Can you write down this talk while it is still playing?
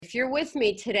If you're with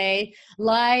me today,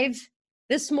 live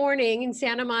this morning in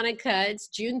Santa Monica, it's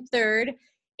June 3rd.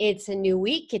 It's a new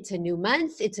week. It's a new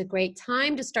month. It's a great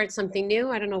time to start something new.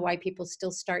 I don't know why people still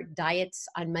start diets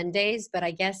on Mondays, but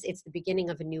I guess it's the beginning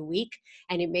of a new week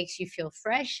and it makes you feel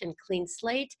fresh and clean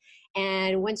slate.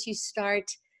 And once you start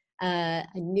a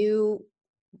new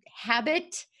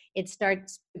habit, it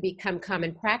starts to become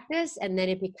common practice, and then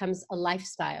it becomes a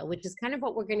lifestyle, which is kind of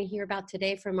what we're going to hear about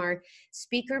today from our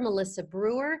speaker, Melissa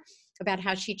Brewer, about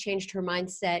how she changed her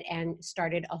mindset and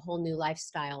started a whole new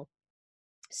lifestyle.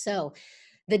 So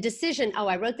the decision,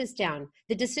 I wrote this down.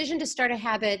 The decision to start a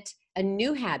habit, a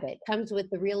new habit, comes with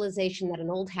the realization that an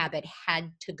old habit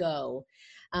had to go.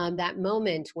 That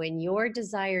moment when your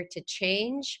desire to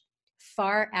change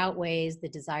far outweighs the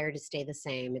desire to stay the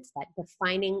same. It's that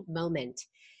defining moment.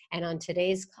 And on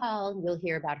today's call, you'll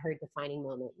hear about her defining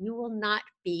moment. You will not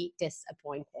be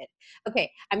disappointed.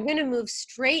 Okay, I'm going to move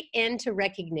straight into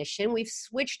recognition. We've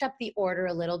switched up the order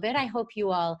a little bit. I hope you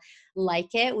all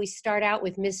like it. We start out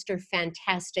with Mr.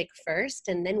 Fantastic first,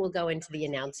 and then we'll go into the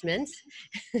announcements.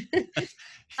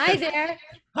 Hi there.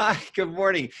 Hi, good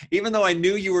morning. Even though I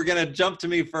knew you were going to jump to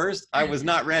me first, I was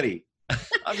not ready.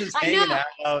 I'm just hanging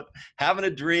out, having a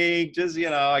drink,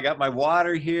 I got my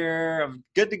water here. I'm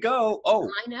good to go. Oh,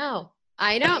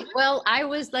 I know. Well, I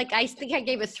was like, I think I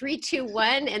gave a 3, 2,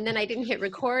 1, and then I didn't hit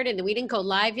record, and we didn't go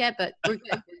live yet, but we're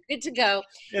good. We're good to go.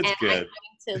 It's and good.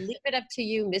 I'm going to leave it up to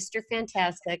you, Mr.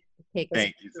 Fantastic.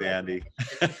 Thank you, Sandy.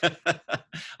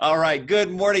 All right. Good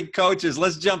morning, coaches.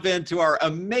 Let's jump into our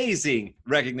amazing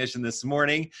recognition this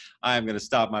morning. I'm going to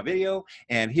stop my video,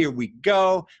 and here we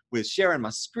go with sharing my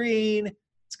screen.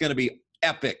 It's going to be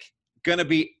epic.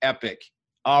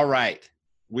 All right.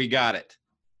 We got it.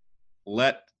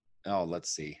 Let's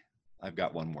see. I've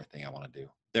got one more thing I want to do.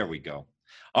 There we go.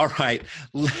 All right.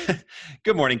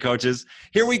 Good morning, coaches.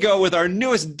 Here we go with our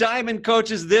newest Diamond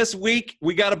coaches this week.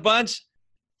 We got a bunch.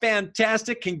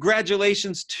 Fantastic.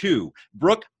 Congratulations to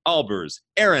Brooke Albers,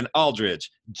 Aaron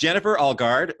Aldridge, Jennifer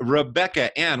Algard,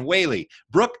 Rebecca Ann Whaley,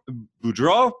 Brooke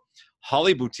Boudreau,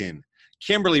 Holly Boutin,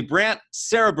 Kimberly Brandt,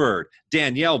 Sarah Bird,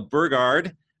 Danielle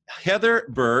Burgard, Heather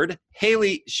Bird,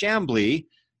 Haley Chambly,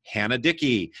 Hannah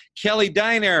Dickey, Kelly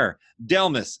Diner,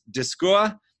 Delmas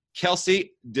Discoa,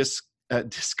 Kelsey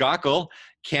Discockle,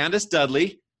 Candace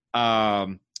Dudley,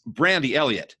 Brandy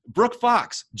Elliott, Brooke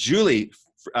Fox, Julie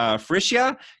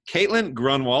Frischia, Caitlin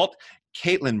Grunwald,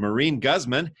 Caitlin Marine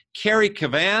Guzman, Carrie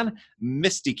Cavan,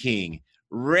 Misty King,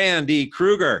 Randy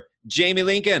Kruger, Jamie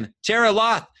Lincoln, Tara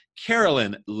Loth,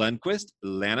 Carolyn Lundquist,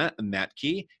 Lana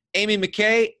Matkey, Amy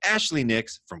McKay, Ashley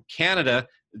Nix from Canada,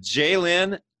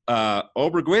 Jalen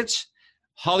Obergwich,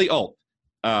 Holly Ulp,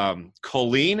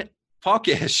 Colleen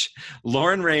Pokish,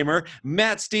 Lauren Raymer,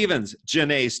 Matt Stevens,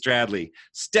 Janae Stradley,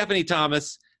 Stephanie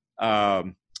Thomas,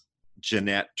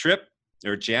 Janet Tripp,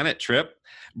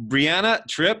 Brianna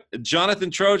Tripp,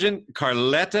 Jonathan Trojan,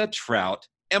 Carletta Trout,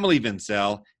 Emily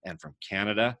Vincel, and from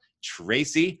Canada,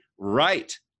 Tracy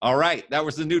Wright. All right, that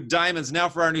was the new Diamonds. Now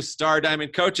for our new Star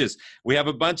Diamond coaches. We have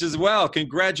a bunch as well.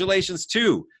 Congratulations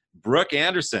to Brooke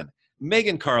Anderson,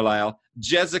 Megan Carlisle,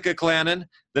 Jessica Clannon.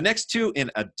 The next two in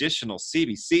additional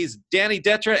CBCs, Danny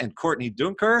Detra and Courtney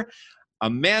Dunker,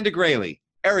 Amanda Grayley,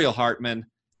 Ariel Hartman,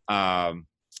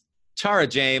 Tara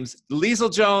James,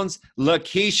 Liesl Jones,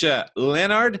 Lakeisha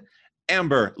Leonard,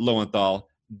 Amber Lowenthal,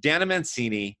 Dana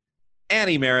Mancini,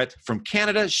 Annie Merritt from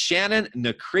Canada, Shannon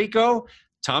Nacrico,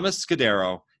 Thomas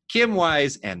Scudero, Kim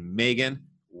Wise, and Megan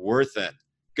Worthen.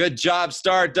 Good job,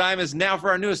 Star Diamonds. Now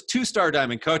for our newest 2-Star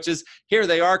Diamond coaches. Here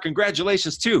they are.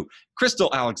 Congratulations to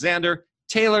Crystal Alexander,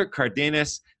 Taylor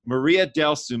Cardenas, Maria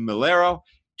Del Sumilero,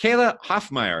 Kayla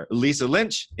Hoffmeyer, Lisa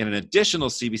Lynch, in an additional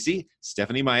CBC,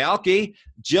 Stephanie Myalki,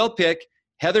 Jill Pick,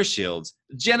 Heather Shields,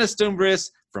 Jenna Stumbris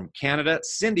from Canada,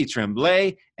 Cindy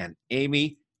Tremblay, and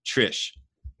Amy Trish.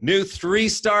 New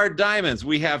 3-Star Diamonds.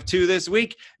 We have 2 this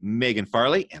week, Megan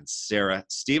Farley and Sarah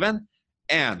Stephen.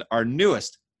 And our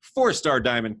newest 4-Star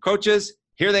Diamond coaches,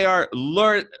 here they are,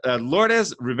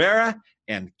 Lourdes Rivera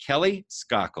and Kelly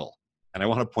Skockle. And I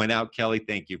want to point out, Kelly,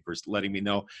 thank you for letting me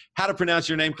know how to pronounce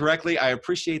your name correctly. I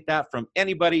appreciate that from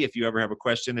anybody. If you ever have a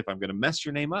question, if I'm going to mess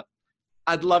your name up,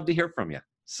 I'd love to hear from you.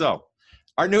 So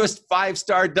our newest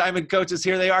 5-Star Diamond coaches,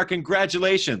 here they are.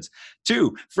 Congratulations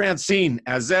to Francine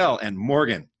Azel and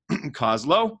Morgan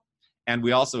Coslow. And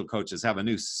we also, coaches, have a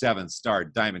new 7-Star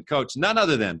Diamond coach, none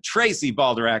other than Tracy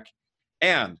Balderak.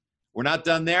 And we're not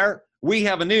done there. We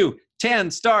have a new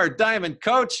 10-Star Diamond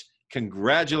coach.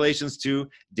 Congratulations to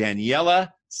Daniela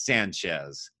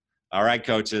Sanchez. All right,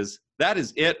 coaches, that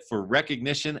is it for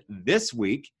recognition this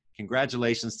week.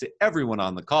 Congratulations to everyone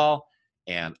on the call.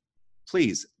 And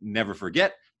please never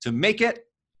forget to make it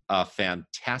a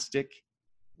fantastic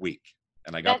week.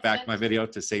 And I got back my video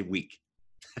to say week.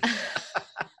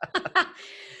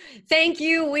 Thank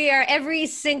you. We are every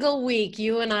single week,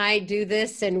 you and I do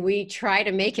this, and we try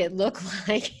to make it look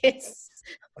like it's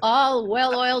all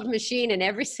well-oiled machine, and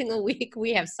every single week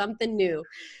we have something new.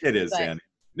 It is, Sandy.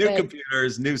 New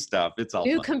computers, new stuff. It's all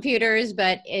new fun. computers,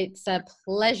 but it's a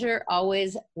pleasure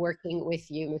always working with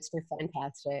you, Mr.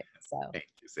 Fantastic. So thank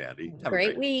you, Sandy. Have a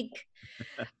great week.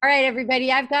 All right,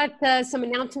 everybody. I've got some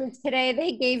announcements today.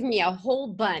 They gave me a whole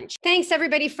bunch. Thanks,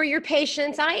 everybody, for your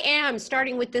patience. I am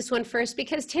starting with this one first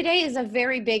because today is a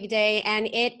very big day, and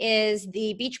it is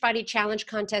the Beachbody Challenge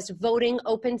Contest. Voting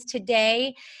opens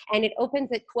today, and it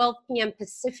opens at 12 p.m.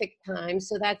 Pacific time,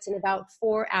 so that's in about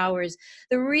 4 hours.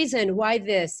 The reason why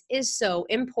this is so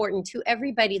important to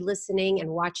everybody listening and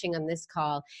watching on this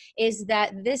call is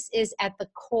that this is at the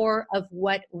core of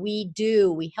what we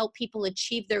do. We help people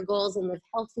achieve their goals and live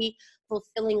healthy,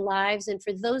 fulfilling lives. And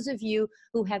for those of you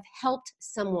who have helped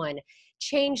someone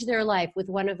change their life with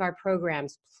one of our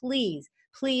programs, please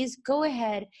go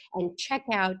ahead and check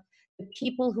out the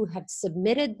people who have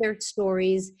submitted their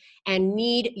stories and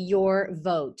need your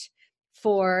vote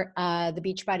for the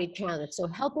Beachbody Challenge. So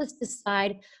help us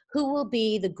decide who will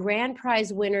be the grand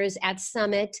prize winners at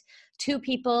Summit. 2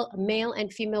 people, male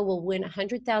and female, will win a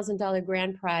 $100,000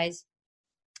 grand prize.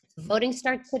 Voting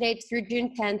starts today through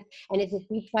June 10th, and it's at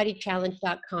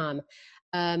beachbodychallenge.com.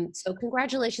 So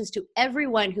congratulations to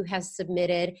everyone who has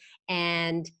submitted,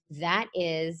 and that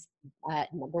is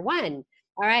number 1.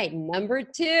 All right, number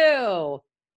 2,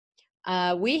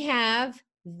 we have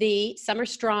the Summer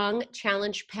Strong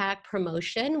Challenge Pack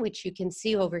promotion, which you can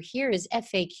see over here is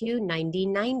FAQ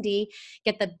 9090.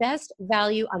 Get the best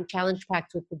value on challenge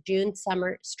packs with the June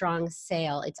Summer Strong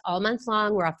sale. It's all month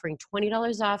long. We're offering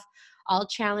 $20 off all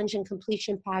challenge and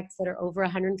completion packs that are over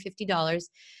 $150.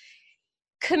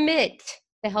 Commit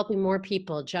to helping more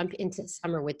people jump into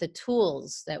summer with the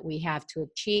tools that we have to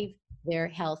achieve their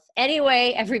health.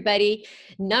 Anyway, everybody,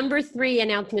 number 3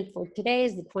 announcement for today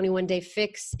is the 21-day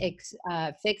fix and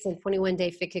 21-day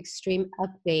fix extreme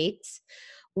updates,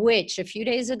 which a few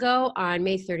days ago on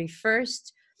May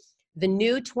 31st, the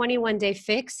new 21-day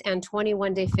fix and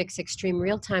 21-day fix extreme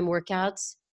real-time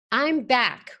workouts. I'm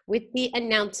back with the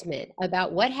announcement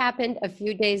about what happened a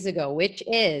few days ago, which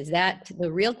is that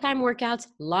the real-time workouts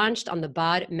launched on the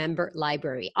BOD member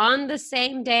library. On the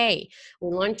same day,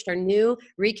 we launched our new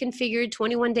reconfigured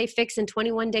 21-day fix and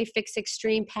 21-day fix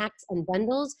extreme packs and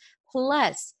bundles,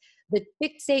 plus the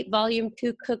Fixate Volume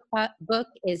 2 cookbook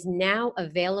is now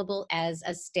available as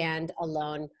a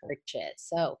standalone purchase.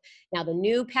 So now the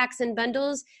new packs and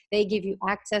bundles, they give you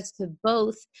access to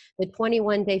both the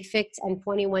 21-day fix and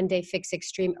 21-day fix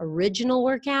extreme original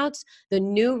workouts, the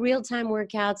new real-time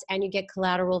workouts, and you get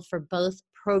collateral for both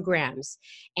programs.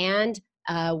 And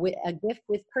with a gift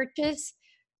with purchase,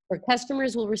 for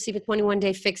customers will receive a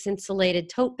 21-day fix insulated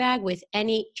tote bag with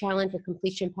any challenge or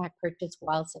completion pack purchase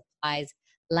while supplies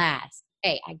last.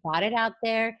 Okay, I got it out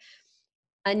there.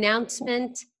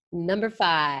 Announcement number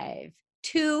 5,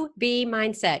 2B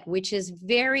mindset, which is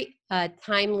very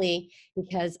timely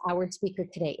because our speaker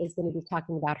today is going to be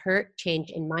talking about her change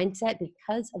in mindset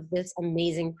because of this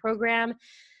amazing program.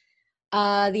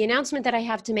 The announcement that I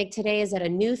have to make today is that a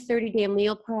new 30-day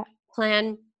meal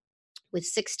plan with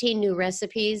 16 new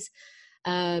recipes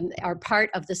are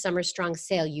part of the Summer Strong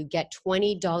sale. You get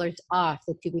 $20 off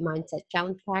the 2B Mindset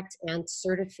Challenge Packs and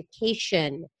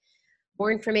certification.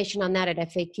 More information on that at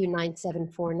FAQ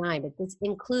 9749. But this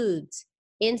includes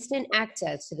instant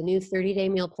access to the new 30-day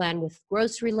meal plan with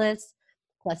grocery lists,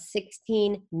 plus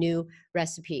 16 new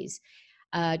recipes.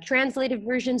 Translated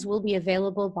versions will be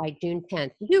available by June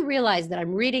 10th. You do realize that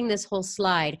I'm reading this whole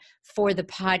slide for the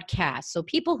podcast. So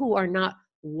people who are not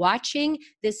watching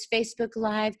this Facebook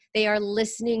Live, they are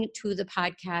listening to the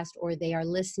podcast or they are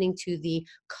listening to the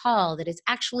call that is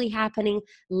actually happening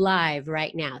live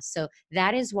right now. So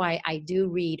that is why I do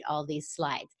read all these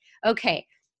slides. Okay,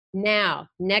 now,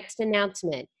 next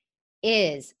announcement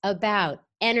is about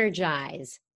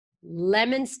Energize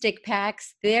lemon stick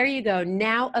packs. There you go,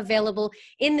 now available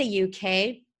in the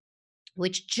UK,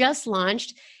 which just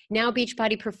launched. Now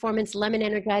Beachbody Performance Lemon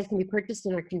Energize can be purchased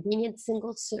in our convenient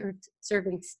single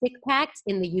serving stick packs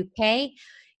in the UK.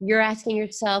 You're asking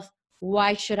yourself,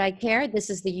 why should I care? This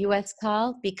is the US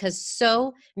call because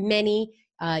so many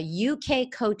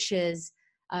UK coaches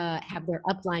have their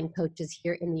upline coaches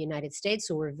here in the United States.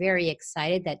 So we're very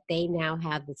excited that they now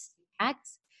have the stick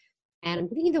packs. And I'm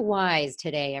giving you the whys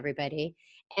today, everybody.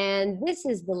 And this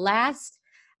is the last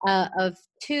of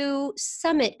 2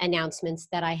 summit announcements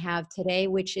that I have today,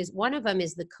 which is one of them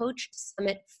is the Coach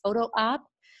Summit Photo Op.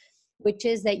 which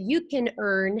is that you can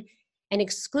earn an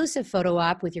exclusive photo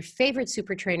op with your favorite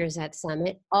super trainers at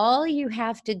Summit. All you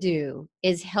have to do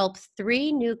is help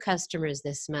 3 new customers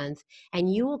this month,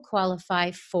 and you will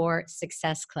qualify for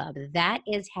Success Club. That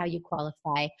is how you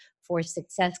qualify for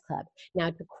Success Club.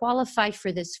 Now, to qualify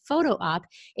for this photo op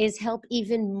is help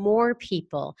even more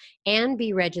people and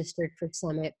be registered for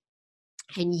Summit.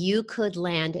 And you could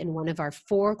land in one of our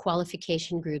 4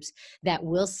 qualification groups that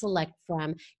we'll select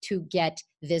from to get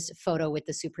this photo with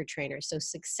the super trainer. So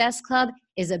Success Club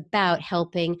is about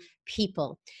helping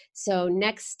people. So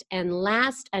next and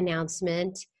last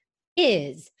announcement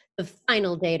is the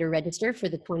final day to register for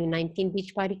the 2019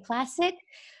 Beachbody Classic.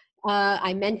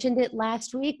 I mentioned it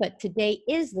last week, but today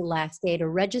is the last day to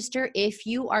register if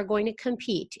you are going to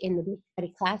compete in the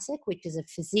Beachbody Classic, which is a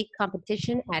physique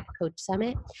competition at Coach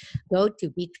Summit. Go to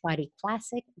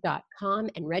beachbodyclassic.com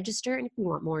and register. And if you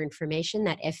want more information,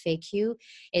 that FAQ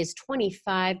is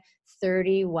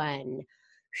 2531.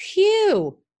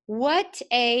 Phew! What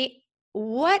a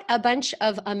bunch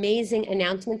of amazing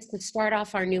announcements to start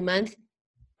off our new month.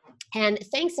 And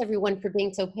thanks everyone for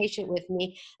being so patient with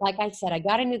me. Like I said, I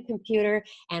got a new computer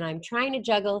and I'm trying to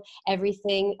juggle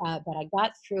everything, but I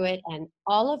got through it. And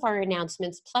all of our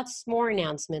announcements, plus more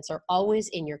announcements, are always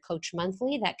in your Coach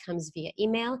Monthly that comes via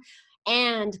email,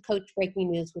 and Coach Breaking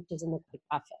News, which is in the Coach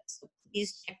office. So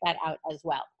please check that out as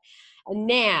well. And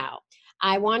now,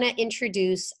 I want to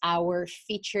introduce our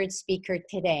featured speaker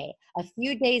today. A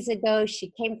few days ago,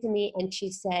 she came to me and she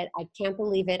said, I can't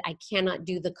believe it. I cannot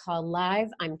do the call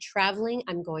live. I'm traveling.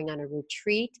 I'm going on a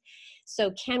retreat. So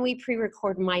can we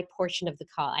pre-record my portion of the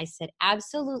call? I said,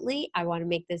 absolutely. I want to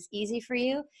make this easy for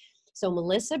you. So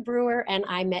Melissa Brewer and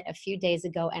I met a few days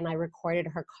ago and I recorded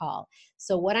her call.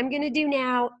 So what I'm going to do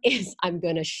now is I'm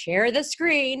going to share the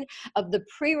screen of the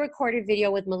pre-recorded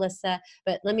video with Melissa,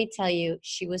 but let me tell you,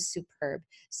 she was superb.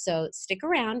 So stick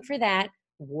around for that.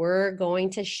 We're going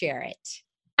to share it.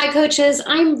 Hi, coaches.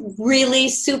 I'm really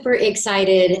super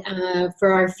excited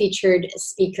for our featured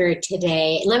speaker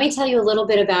today. Let me tell you a little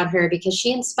bit about her because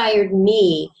she inspired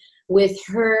me with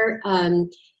her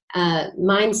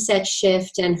mindset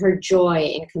shift and her joy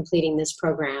in completing this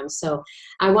program. So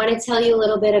I want to tell you a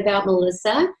little bit about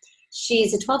Melissa.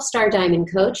 She's a 12-star diamond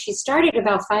coach. She started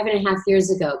about 5.5 years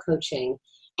ago coaching,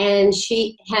 and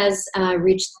she has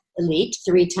reached elite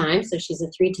 3 times, so she's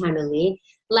a 3-time elite.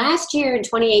 Last year in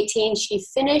 2018, she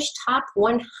finished top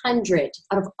 100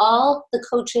 out of all the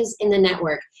coaches in the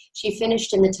network. She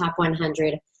finished in the top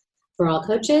 100 for all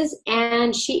coaches,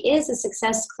 and she is a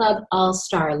Success Club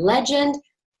All-Star legend.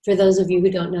 For those of you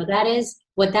who don't know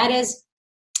what that is,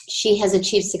 she has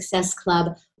achieved Success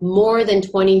Club more than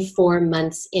 24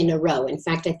 months in a row. In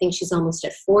fact, I think she's almost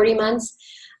at 40 months,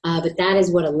 but that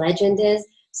is what a legend is.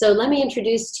 So let me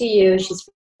introduce to you, she's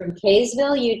from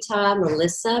Kaysville, Utah,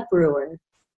 Melissa Brewer.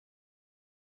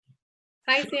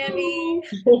 Hi, Sandy.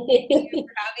 Thank you for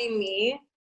having me.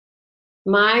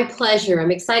 My pleasure.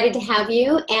 I'm excited to have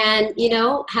you, and you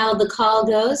know how the call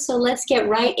goes. So let's get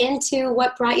right into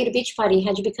what brought you to Beachbody.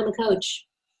 How'd you become a coach?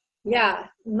 Yeah,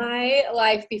 my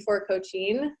life before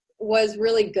coaching was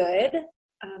really good,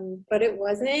 but it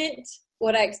wasn't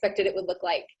what I expected it would look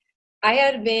like. I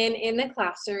had been in the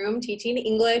classroom teaching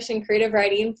English and creative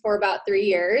writing for about 3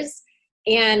 years,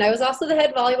 and I was also the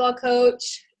head volleyball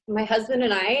coach. My husband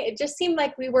and I, it just seemed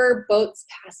like we were boats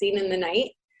passing in the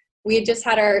night. We had just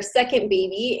had our second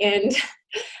baby, and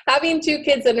having 2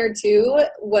 kids under 2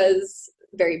 was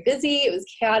very busy. It was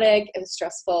chaotic. It was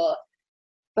stressful.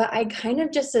 But I kind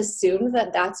of just assumed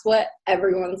that that's what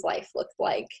everyone's life looked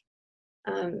like.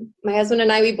 My husband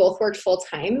and I, we both worked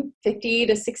full-time, 50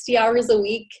 to 60 hours a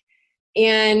week.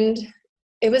 And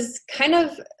it was kind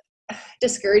of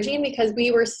discouraging because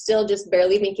we were still just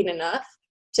barely making enough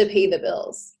to pay the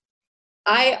bills.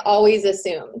 I always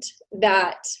assumed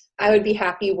that I would be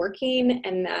happy working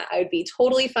and that I would be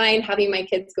totally fine having my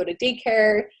kids go to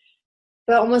daycare.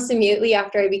 But almost immediately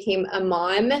after I became a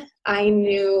mom, I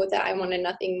knew that I wanted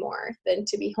nothing more than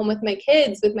to be home with my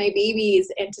kids, with my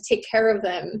babies, and to take care of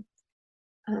them.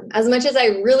 As much as I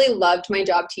really loved my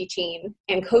job teaching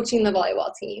and coaching the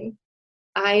volleyball team,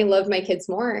 I loved my kids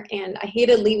more, and I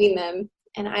hated leaving them,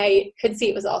 and I could see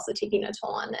it was also taking a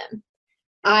toll on them.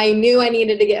 I knew I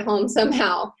needed to get home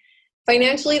somehow.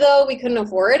 Financially, though, we couldn't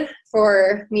afford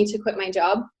for me to quit my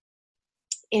job.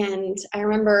 And I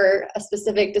remember a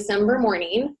specific December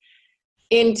morning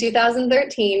in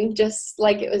 2013, just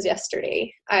like it was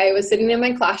yesterday. I was sitting in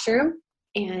my classroom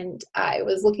and I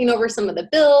was looking over some of the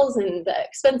bills and the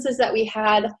expenses that we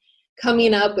had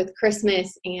coming up with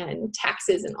Christmas and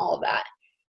taxes and all of that.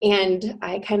 And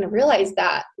I kind of realized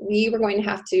that we were going to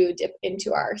have to dip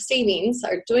into our savings,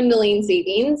 our dwindling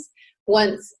savings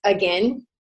once again.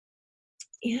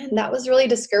 And that was really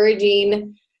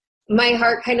discouraging. My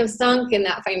heart kind of sunk and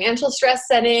that financial stress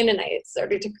set in, and I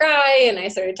started to cry, and I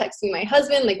started texting my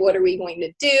husband, like, what are we going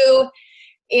to do?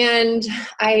 And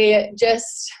I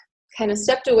just kind of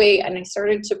stepped away and I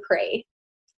started to pray.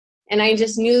 And I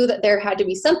just knew that there had to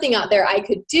be something out there I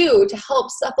could do to help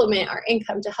supplement our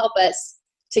income, to help us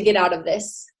to get out of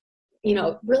this,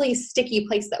 really sticky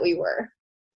place that we were.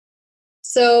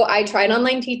 So I tried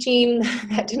online teaching.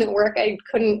 That didn't work. I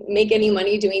couldn't make any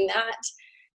money doing that.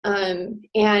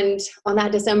 And on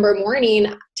that December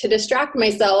morning, to distract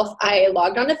myself, I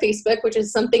logged onto Facebook, which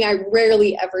is something I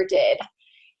rarely ever did.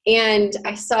 And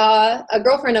I saw a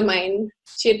girlfriend of mine,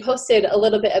 she had posted a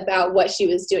little bit about what she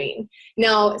was doing.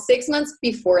 Now, 6 months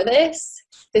before this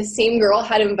same girl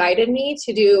had invited me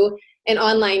to do an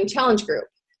online challenge group.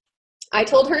 I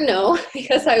told her no,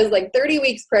 because I was like 30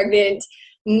 weeks pregnant,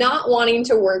 not wanting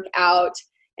to work out.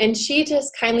 And she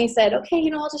just kindly said,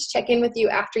 okay, I'll just check in with you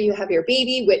after you have your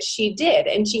baby, which she did.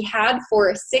 And she had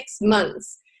for 6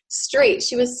 months straight.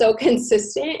 She was so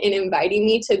consistent in inviting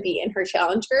me to be in her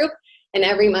challenge group. And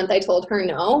every month I told her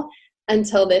no,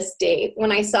 until this day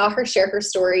when I saw her share her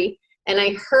story and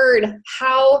I heard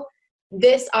how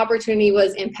this opportunity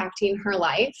was impacting her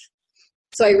life.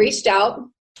 So I reached out.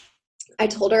 I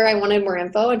told her I wanted more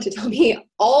info and to tell me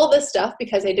all the stuff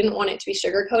because I didn't want it to be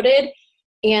sugar-coated.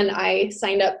 And I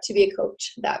signed up to be a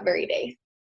coach that very day.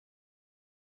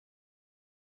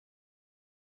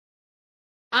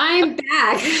 I'm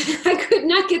back. I could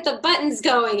not get the buttons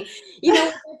going.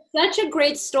 It's such a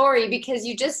great story because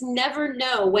you just never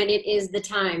know when it is the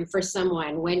time for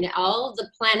someone, when all the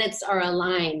planets are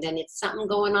aligned and it's something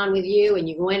going on with you and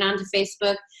you're going on to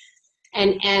Facebook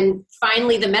and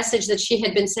finally the message that she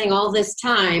had been saying all this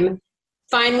time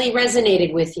finally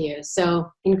resonated with you.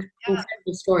 So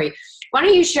incredible story. Why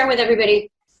don't you share with everybody,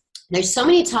 there's so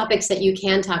many topics that you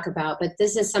can talk about, but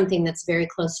this is something that's very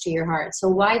close to your heart. So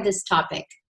why this topic?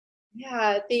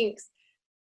 Yeah, thanks.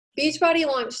 Beachbody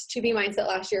launched To Be Mindset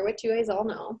last year, which you guys all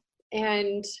know.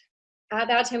 And at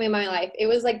that time in my life, it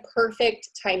was like perfect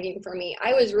timing for me.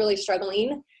 I was really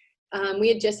struggling. We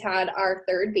had just had our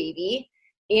third baby,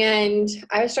 and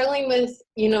I was struggling with,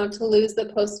 to lose the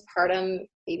postpartum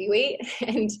baby weight.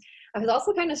 And I was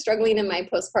also kind of struggling in my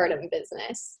postpartum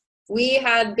business. We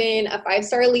had been a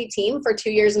 5-star elite team for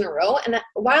 2 years in a row. And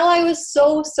while I was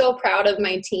so, so proud of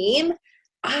my team,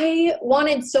 I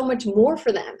wanted so much more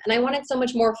for them and I wanted so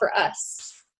much more for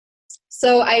us.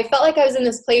 So I felt like I was in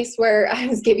this place where I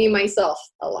was giving myself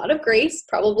a lot of grace,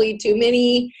 probably too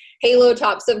many halo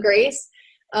tops of grace,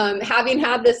 having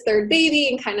had this third baby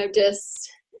and kind of just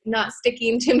not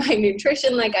sticking to my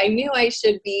nutrition like I knew I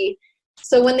should be.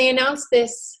 So when they announced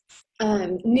this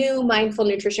new mindful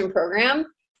nutrition program,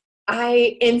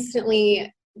 I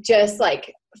instantly just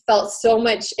felt so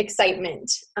much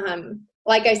excitement.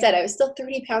 Like I said, I was still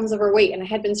 30 pounds overweight and I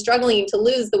had been struggling to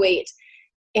lose the weight.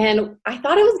 And I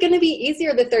thought it was going to be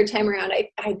easier the third time around.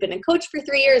 I'd been a coach for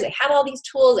 3 years. I had all these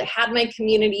tools. I had my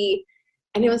community,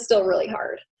 and it was still really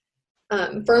hard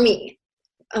for me.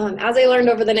 As I learned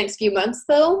over the next few months,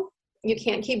 though, you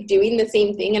can't keep doing the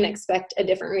same thing and expect a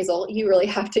different result. You really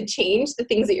have to change the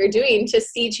things that you're doing to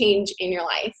see change in your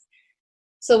life.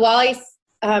 So while I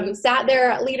sat there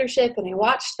at leadership and I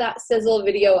watched that sizzle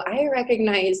video, I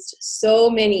recognized so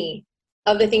many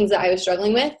of the things that I was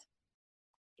struggling with,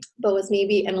 but was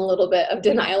maybe in a little bit of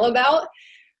denial about.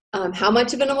 How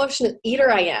much of an emotional eater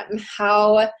I am,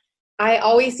 how I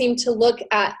always seem to look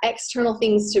at external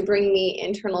things to bring me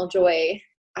internal joy.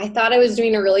 I thought I was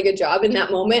doing a really good job in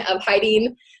that moment of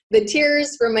hiding the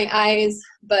tears from my eyes,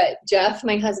 but Jeff,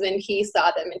 my husband, he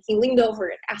saw them and he leaned over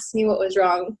and asked me what was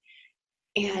wrong.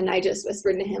 And I just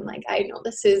whispered to him, I know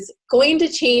this is going to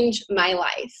change my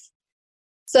life.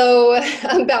 So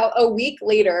about a week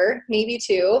later, maybe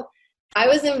 2, I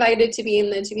was invited to be in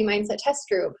the To Be Mindset test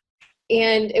group.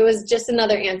 And it was just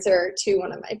another answer to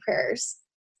one of my prayers.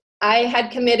 I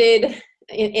had committed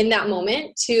in that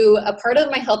moment to a part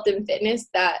of my health and fitness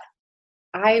that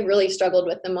I really struggled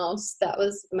with the most. That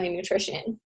was my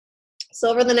nutrition. So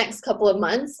over the next couple of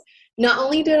months, not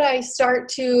only did I start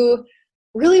to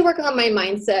really work on my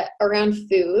mindset around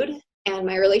food and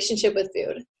my relationship with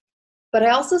food, but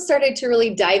I also started to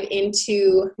really dive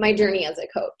into my journey as a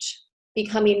coach,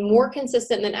 becoming more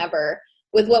consistent than ever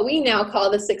with what we now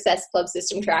call the Success Club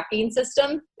System Tracking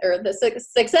System, or the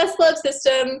Success Club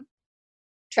System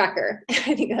Tracker.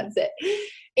 I think that's it.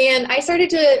 And I started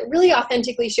to really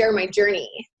authentically share my journey,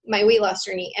 my weight loss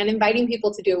journey, and inviting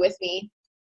people to do it with me.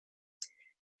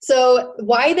 So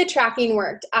why the tracking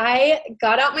worked. I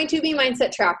got out my 2B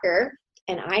Mindset tracker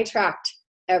and I tracked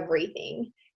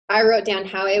everything. I wrote down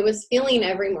how I was feeling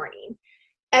every morning,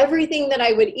 everything that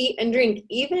I would eat and drink,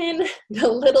 even the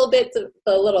little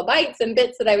bites and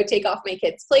bits that I would take off my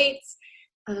kids' plates.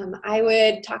 I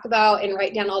would talk about and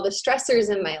write down all the stressors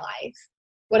in my life,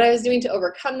 what I was doing to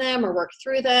overcome them or work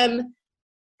through them,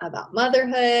 about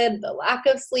motherhood, the lack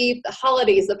of sleep, the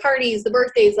holidays, the parties, the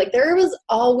birthdays. Like there was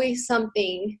always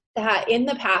something that in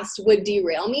the past would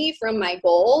derail me from my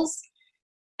goals.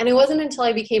 And it wasn't until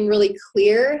I became really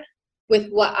clear with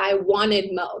what I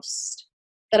wanted most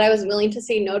that I was willing to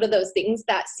say no to those things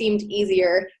that seemed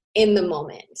easier in the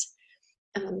moment.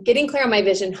 Getting clear on my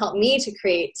vision helped me to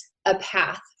create a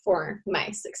path for my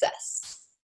success.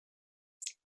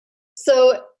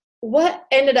 So what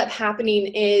ended up happening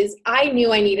is I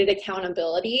knew I needed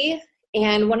accountability.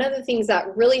 And one of the things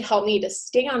that really helped me to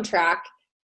stay on track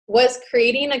was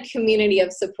creating a community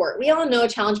of support. We all know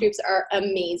challenge groups are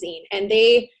amazing, and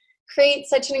they create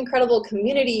such an incredible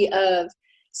community of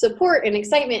support and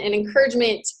excitement and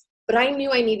encouragement. But I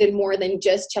knew I needed more than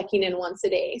just checking in once a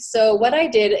day. So what I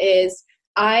did is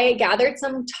I gathered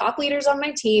some top leaders on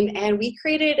my team and we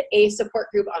created a support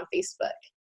group on Facebook.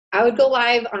 I would go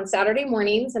live on Saturday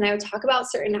mornings and I would talk about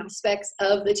certain aspects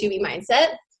of the 2B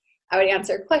Mindset. I would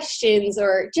answer questions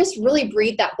or just really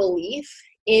breathe that belief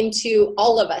into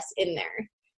all of us in there.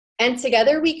 And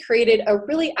together we created a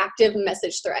really active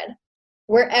message thread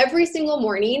where every single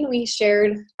morning we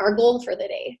shared our goal for the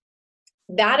day.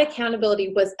 That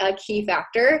accountability was a key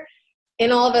factor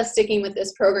in all of us sticking with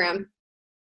this program.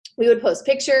 We would post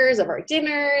pictures of our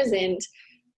dinners and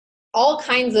all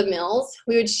kinds of meals.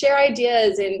 We would share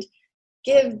ideas and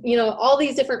give, all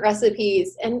these different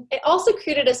recipes. And it also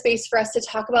created a space for us to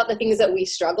talk about the things that we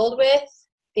struggled with,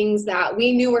 things that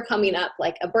we knew were coming up,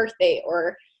 like a birthday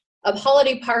or a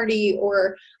holiday party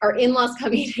or our in-laws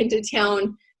coming into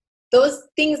town. Those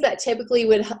things that typically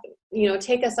would,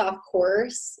 take us off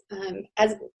course.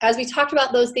 As we talked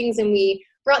about those things and we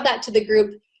brought that to the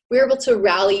group, we were able to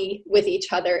rally with each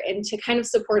other and to kind of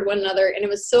support one another. And it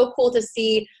was so cool to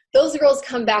see those girls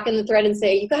come back in the thread and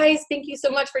say, you guys, thank you so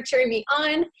much for cheering me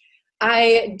on.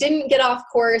 I didn't get off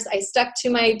course. I stuck to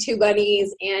my 2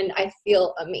 bunnies and I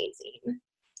feel amazing.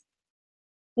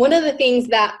 One of the things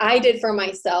that I did for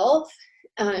myself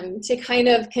to kind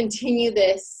of continue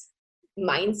this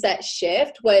mindset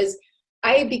shift was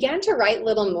I began to write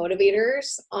little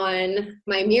motivators on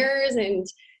my mirrors, and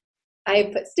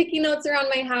I put sticky notes around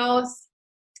my house.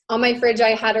 On my fridge,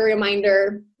 I had a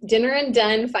reminder, dinner and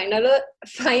done, find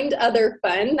other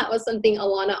fun. That was something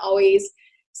Alana always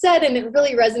said, and it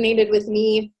really resonated with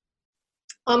me.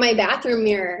 On my bathroom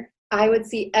mirror, I would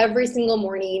see every single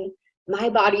morning, my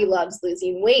body loves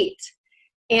losing weight.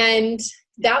 And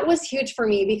that was huge for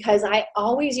me because I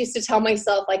always used to tell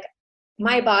myself, like,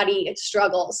 my body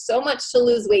struggles so much to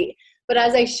lose weight. But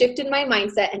as I shifted my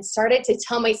mindset and started to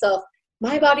tell myself,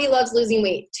 my body loves losing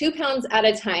weight, 2 pounds at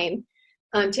a time.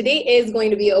 Today is going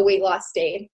to be a weight loss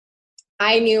day.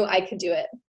 I knew I could do it.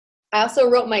 I also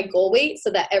wrote my goal weight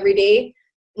so that every day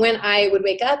when I would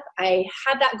wake up, I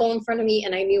had that goal in front of me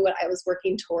and I knew what I was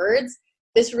working towards.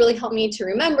 This really helped me to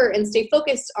remember and stay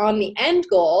focused on the end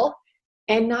goal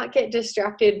and not get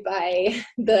distracted by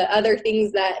the other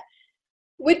things that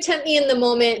would tempt me in the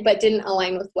moment but didn't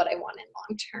align with what I wanted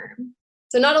long term.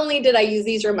 So not only did I use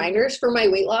these reminders for my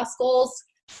weight loss goals,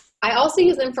 I also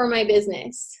use them for my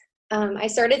business. I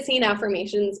started seeing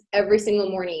affirmations every single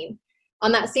morning.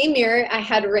 On that same mirror, I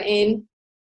had written,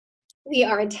 we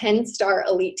are a 10-star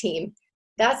elite team.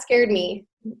 That scared me.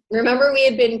 Remember, we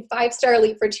had been 5-star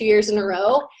elite for 2 years in a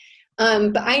row,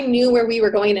 but I knew where we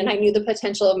were going and I knew the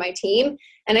potential of my team.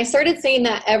 And I started saying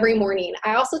that every morning.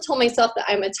 I also told myself that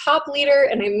I'm a top leader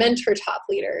and I mentor top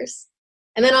leaders.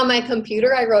 And then on my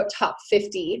computer, I wrote top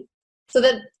 50 so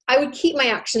that I would keep my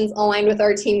actions aligned with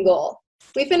our team goal.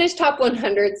 We finished top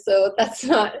 100, so that's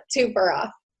not too far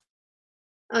off.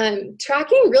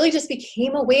 Tracking really just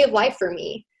became a way of life for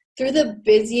me through the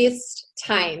busiest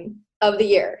time of the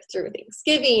year, through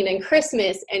Thanksgiving and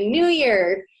Christmas and New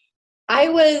Year. I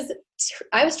was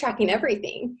tracking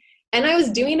everything, and I was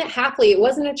doing it happily. It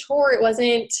wasn't a chore. It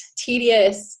wasn't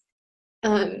tedious.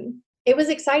 It was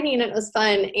exciting and it was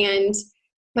fun, and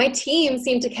my team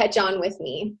seemed to catch on with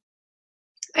me.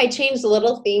 I changed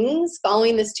little things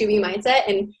following this 2B mindset,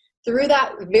 and through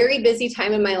that very busy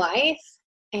time in my life,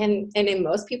 and in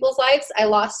most people's lives, I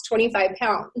lost 25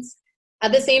 pounds.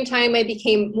 At the same time, I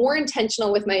became more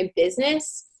intentional with my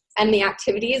business and the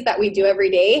activities that we do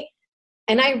every day.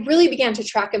 And I really began to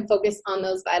track and focus on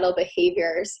those vital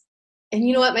behaviors. And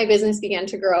you know what? My business began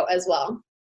to grow as well.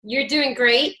 You're doing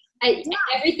great.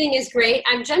 Everything is great.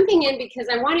 I'm jumping in because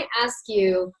I want to ask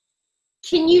you,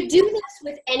 can you do this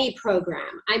with any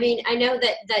program? I mean, I know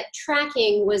that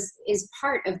tracking is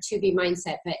part of 2B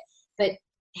Mindset, but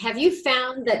have you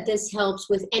found that this helps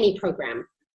with any program?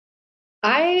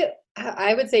 I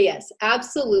would say yes,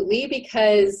 absolutely,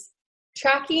 because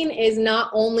tracking is not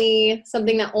only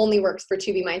something that only works for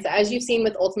 2B Mindset. As you've seen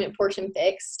with Ultimate Portion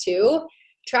Fix too,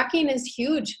 tracking is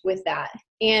huge with that.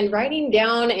 And writing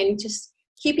down and just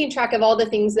keeping track of all the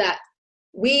things that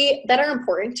are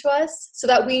important to us so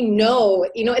that we know,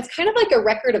 it's kind of like a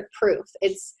record of proof.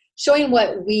 It's showing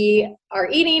what we are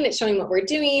eating, it's showing what we're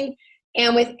doing.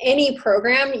 And with any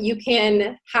program, you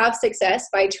can have success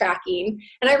by tracking.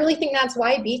 And I really think that's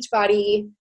why Beachbody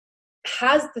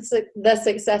has the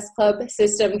Success Club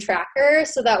system tracker,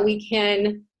 so that we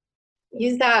can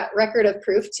use that record of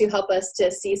proof to help us to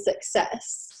see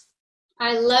success.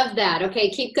 I love that. Okay,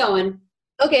 keep going.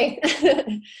 Okay.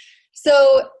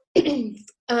 So,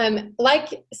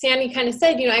 like Sandy kind of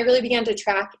said, I really began to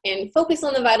track and focus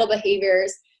on the vital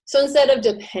behaviors. So instead of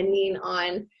depending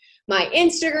on my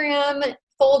Instagram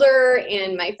folder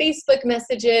and my Facebook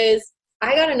messages,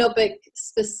 I got a notebook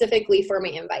specifically for my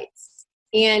invites.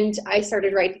 And I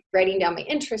started writing down my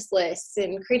interest lists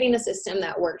and creating a system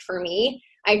that worked for me.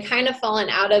 I kind of fallen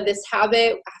out of this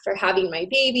habit after having my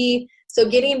baby. So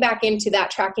getting back into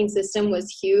that tracking system was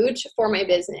huge for my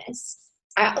business.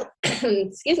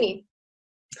 Excuse me.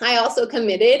 I also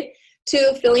committed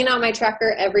to filling out my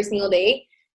tracker every single day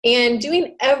and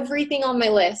doing everything on my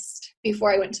list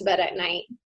before I went to bed at night.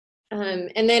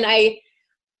 And then I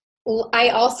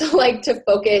also like to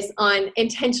focus on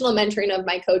intentional mentoring of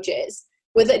my coaches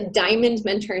with a diamond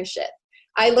mentorship.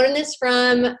 I learned this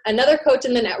from another coach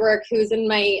in the network who's in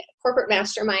my corporate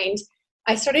mastermind.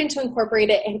 I started to incorporate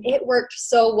it, and it worked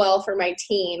so well for my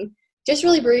team. Just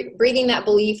really breathing that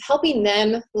belief, helping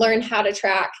them learn how to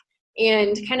track,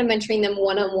 and kind of mentoring them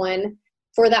one-on-one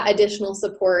for that additional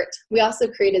support. We also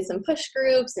created some push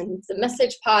groups and some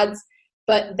message pods,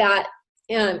 but that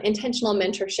intentional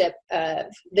mentorship of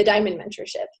the diamond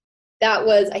mentorship, that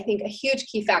was, I think, a huge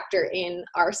key factor in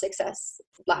our success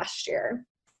last year.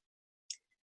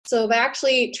 So by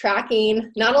actually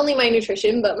tracking not only my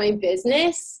nutrition, but my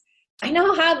business, I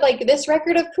now have like this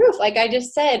record of proof, like I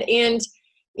just said. And,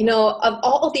 of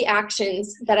all of the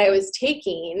actions that I was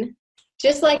taking,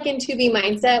 just like in 2B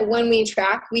Mindset, when we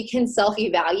track, we can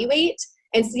self-evaluate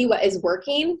and see what is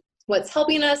working, what's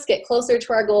helping us get closer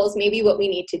to our goals, maybe what we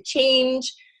need to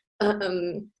change.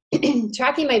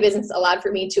 Tracking my business allowed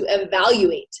for me to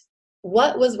evaluate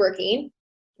what was working,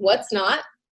 what's not,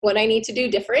 what I need to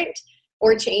do different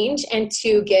or change, and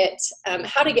to get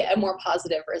how to get a more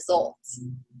positive results.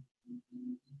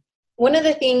 One of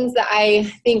the things that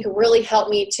I think really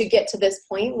helped me to get to this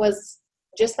point was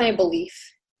just my belief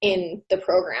in the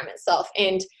program itself.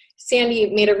 And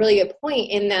Sandy made a really good point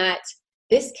in that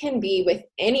this can be with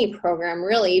any program,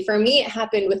 really. For me, it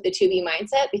happened with the 2B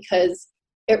Mindset because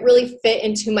it really fit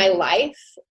into my life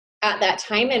at that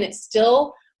time, and it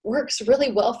still works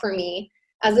really well for me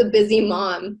as a busy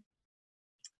mom.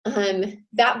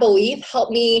 That belief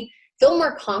helped me feel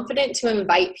more confident to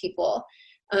invite people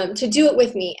to do it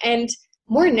with me, and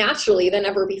more naturally than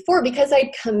ever before, because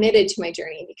I'd committed to my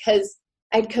journey, because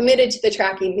I'd committed to the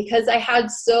tracking, because I had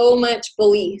so much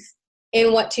belief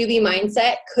in what 2B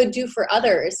Mindset could do for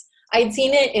others. I'd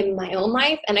seen it in my own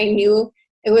life, and I knew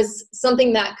it was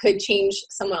something that could change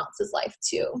someone else's life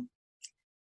too.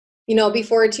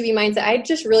 Before 2B Mindset, I'd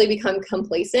just really become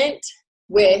complacent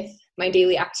with my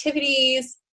daily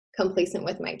activities, complacent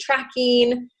with my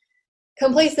tracking,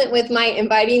 complacent with my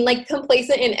inviting, like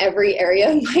complacent in every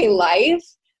area of my life.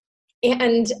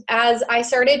 And as I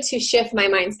started to shift my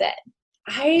mindset,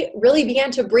 I really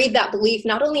began to breathe that belief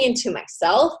not only into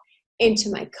myself, into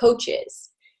my coaches.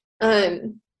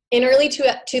 In early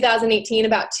 2018,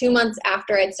 about 2 months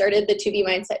after I'd started the 2B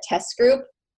Mindset test group,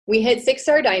 we hit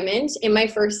 6-star diamond in my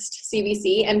first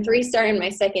CBC and 3-star in my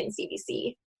second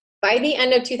CBC. By the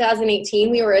end of 2018,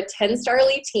 we were a 10-star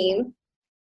elite team.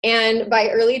 And by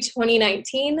early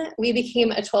 2019, we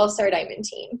became a 12-star diamond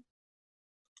team.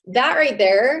 That right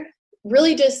there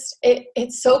really just,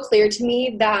 it's so clear to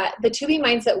me that the 2B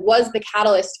Mindset was the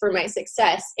catalyst for my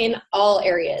success in all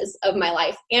areas of my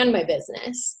life and my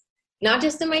business. Not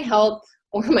just in my health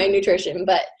or my nutrition,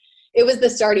 but it was the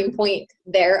starting point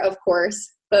there, of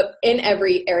course, but in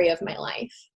every area of my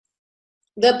life.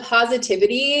 The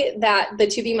positivity that the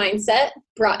 2B Mindset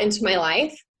brought into my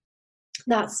life,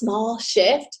 that small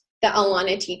shift that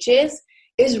Alana teaches,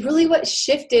 is really what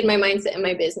shifted my mindset and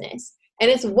my business. And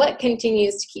it's what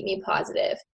continues to keep me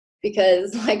positive.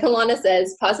 because like Alana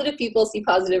says, positive people see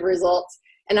positive results.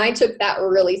 And I took that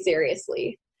really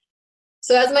seriously.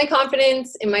 So as my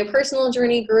confidence in my personal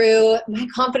journey grew, my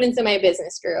confidence in my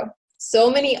business grew.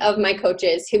 So many of my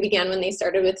coaches who began when they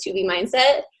started with 2B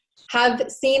Mindset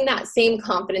have seen that same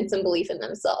confidence and belief in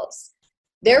themselves.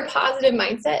 Their positive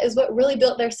mindset is what really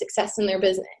built their success in their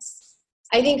business.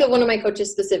 I think of one of my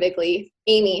coaches specifically,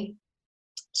 Amy.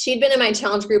 She'd been in my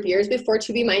challenge group years before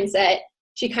 2B Mindset.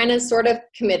 She kind of sort of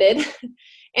committed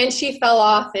and she fell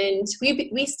off, and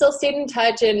we still stayed in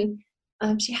touch, and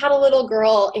she had a little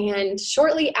girl, and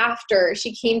shortly after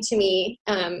she came to me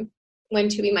when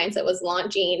 2B Mindset was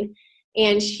launching,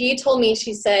 and she told me,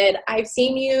 she said, I've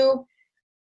seen you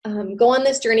go on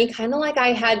this journey kind of like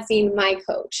I had seen my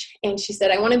coach. And she said,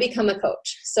 I want to become a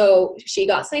coach. So she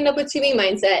got signed up with 2B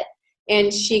Mindset,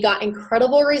 and she got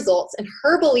incredible results, and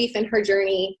her belief in her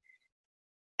journey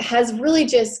has really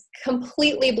just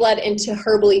completely bled into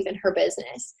her belief in her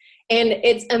business. And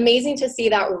it's amazing to see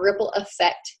that ripple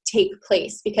effect take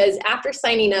place, because after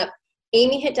signing up,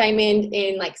 Amy hit diamond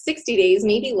in like 60 days,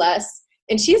 maybe less.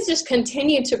 And she's just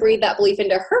continued to breathe that belief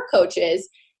into her coaches.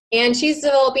 And she's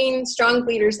developing strong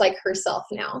leaders like herself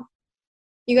now.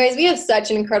 You guys, we have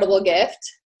such an incredible gift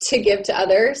to give to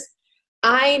others.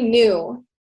 I knew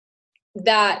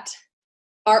that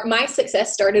my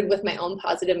success started with my own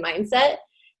positive mindset.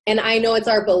 And I know it's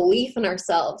our belief in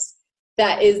ourselves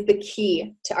that is the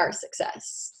key to our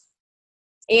success.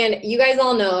 And you guys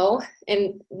all know,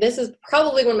 and this is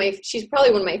probably she's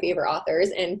probably one of my favorite authors,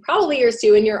 and probably yours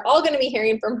too, and you're all going to be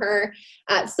hearing from her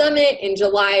at Summit in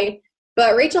July.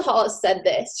 But Rachel Hollis said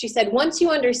this. She said, once you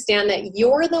understand that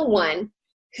you're the one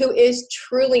who is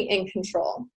truly in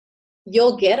control,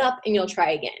 you'll get up and you'll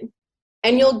try again.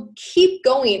 And you'll keep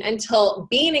going until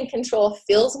being in control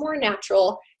feels more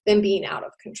natural than being out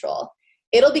of control.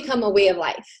 It'll become a way of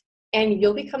life, and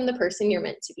you'll become the person you're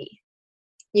meant to be.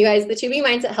 You guys, the 2B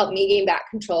Mindset helped me gain back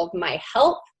control of my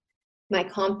health, my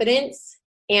confidence,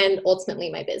 and ultimately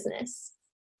my business.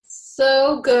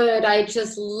 So good. I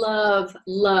just love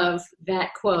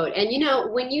that quote. And you know,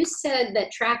 when you said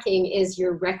that tracking is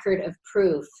your record of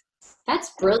proof,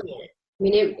 that's brilliant. I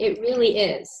mean, it really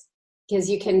is, because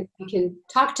you can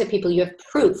talk to people. You have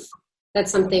proof that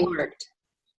something worked.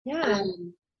 Yeah.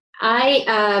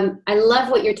 I love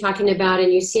what you're talking about,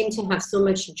 and you seem to have so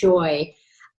much joy.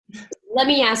 Let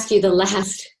me ask you the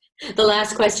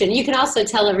last question. You can also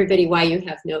tell everybody why you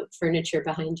have no furniture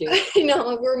behind you. I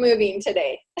know, we're moving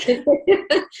today.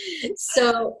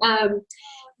 So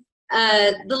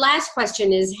the last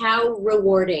question is, how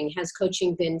rewarding has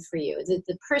coaching been for you?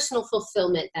 The personal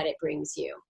fulfillment that it brings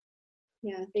you.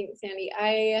 Yeah, thanks, Sandy.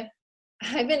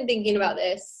 I've been thinking about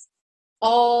this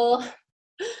all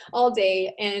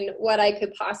day, and what I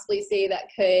could possibly say that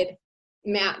could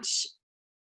match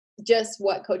just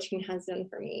what coaching has done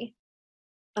for me.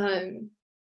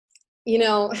 You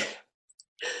know,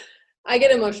 I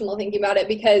get emotional thinking about it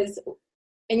because,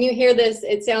 and you hear this,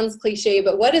 it sounds cliche,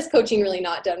 but what has coaching really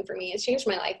not done for me? It's changed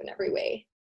my life in every way.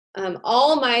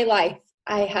 All my life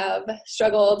I have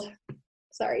struggled,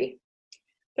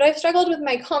 but I've struggled with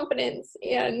my confidence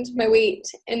and my weight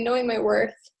and knowing my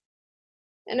worth.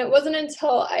 And it wasn't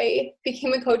until I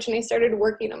became a coach and I started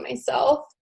working on myself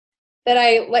that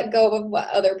I let go of what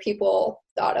other people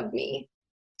thought of me.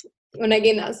 When I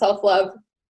gained that self-love,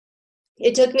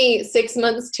 it took me 6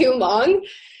 months too long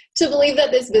to believe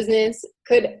that this business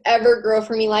could ever grow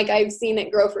for me like I've seen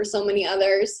it grow for so many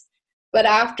others. But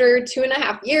after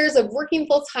 2.5 years of working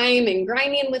full-time and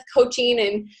grinding with coaching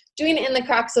and doing it in the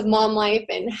cracks of mom life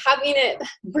and having it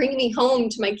bring me home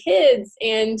to my kids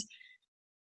and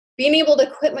being able to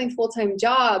quit my full-time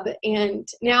job and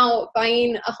now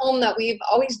buying a home that we've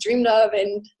always dreamed of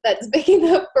and that's big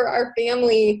enough for our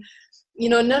family, you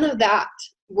know, none of that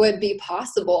would be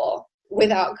possible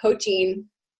without coaching.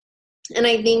 And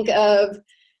I think of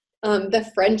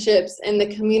the friendships and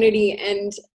the community,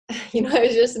 and you know, I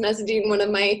was just messaging one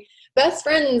of my best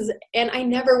friends, and I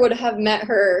never would have met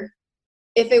her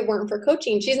if it weren't for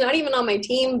coaching. She's not even on my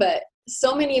team, but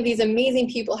so many of these amazing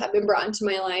people have been brought into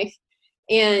my life.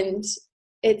 And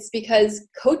it's because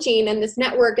coaching and this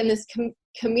network and this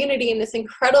community and this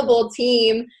incredible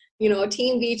team, you know,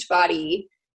 Team Beachbody,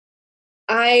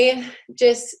 I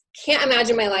just can't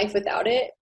imagine my life without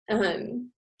it.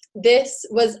 This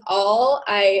was all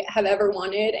I have ever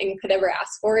wanted and could ever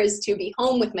ask for, is to be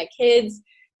home with my kids,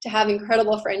 to have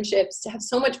incredible friendships, to have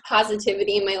so much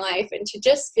positivity in my life, and to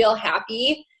just feel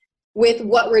happy with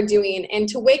what we're doing, and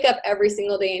to wake up every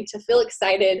single day and to feel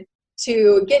excited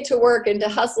to get to work and to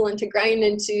hustle and to grind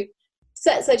and to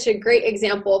set such a great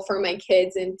example for my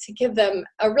kids and to give them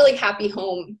a really happy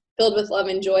home filled with love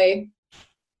and joy.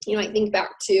 You know, I think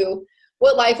back to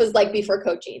what life was like before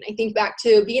coaching. I think back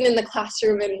to being in the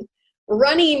classroom and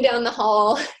running down the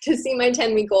hall to see my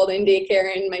 10-week-old in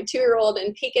daycare and my 2-year-old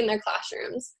and peek in their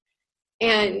classrooms.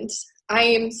 And I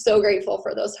am so grateful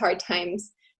for those hard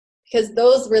times, because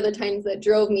those were the times that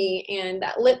drove me and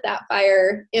that lit that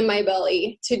fire in my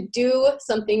belly to do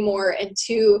something more and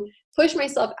to push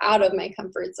myself out of my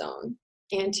comfort zone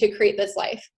and to create this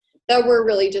life that we're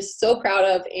really just so proud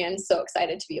of and so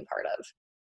excited to be a part of.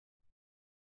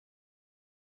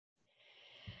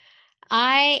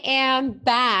 I am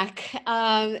back.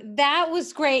 That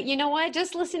was great. You know what?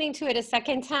 Just listening to it a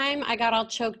second time, I got all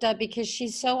choked up because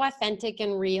she's so authentic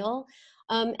and real.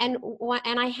 And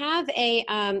I have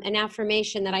an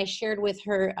affirmation that I shared with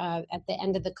her at the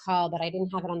end of the call, but I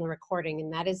didn't have it on the recording.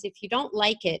 And that is, if you don't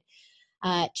like it,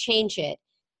 change it.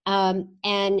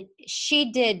 And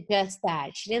she did just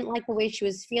that. She didn't like the way she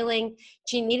was feeling.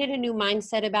 She needed a new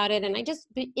mindset about it. And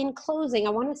in closing, I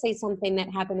want to say something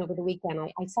that happened over the weekend.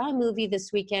 I saw a movie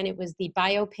this weekend. It was the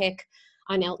biopic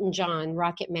on Elton John,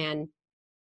 Rocket Man.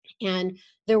 And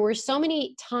there were so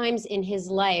many times in his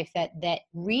life that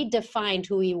redefined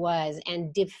who he was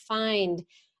and defined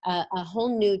a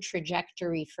whole new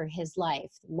trajectory for his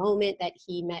life. The moment that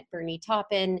he met Bernie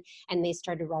Taupin and they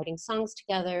started writing songs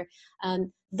together,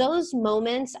 those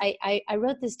moments, I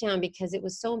wrote this down because it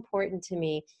was so important to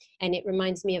me, and it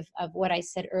reminds me of what I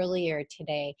said earlier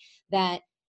today, that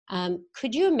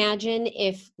could you imagine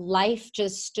if life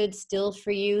just stood still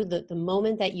for you, the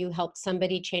moment that you helped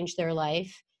somebody change their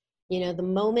life? You know, the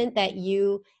moment that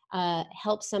you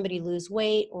help somebody lose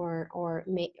weight or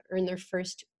earn their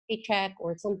first paycheck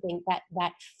or something,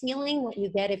 that feeling that you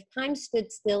get, if time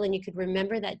stood still and you could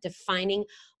remember that defining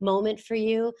moment for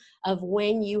you of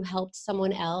when you helped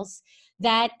someone else,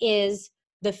 that is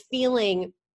the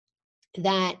feeling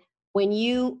that when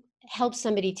you help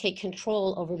somebody take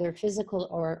control over their physical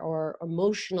or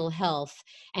emotional health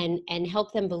and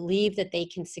help them believe that they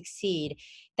can succeed,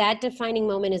 that defining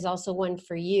moment is also one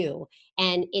for you.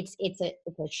 And it's a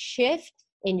shift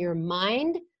in your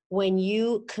mind when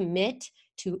you commit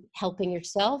to helping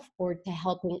yourself or to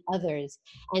helping others.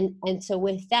 And so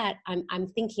with that, I'm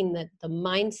thinking that the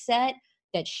mindset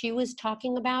that she was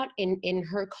talking about in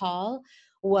her call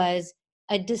was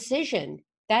a decision.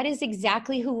 That is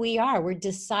exactly who we are. We're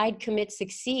decide, commit,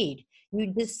 succeed.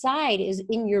 You decide is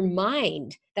in your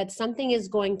mind that something is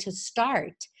going to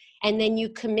start, and then you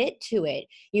commit to it.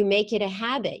 You make it a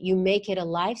habit. You make it a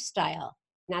lifestyle.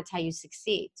 And that's how you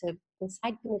succeed. So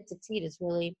decide, commit, succeed is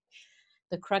really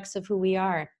the crux of who we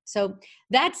are. So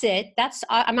that's it.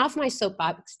 I'm off my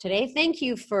soapbox today. Thank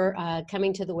you for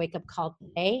coming to the Wake Up Call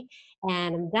today.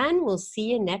 And I'm done. We'll see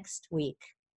you next week.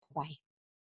 Bye.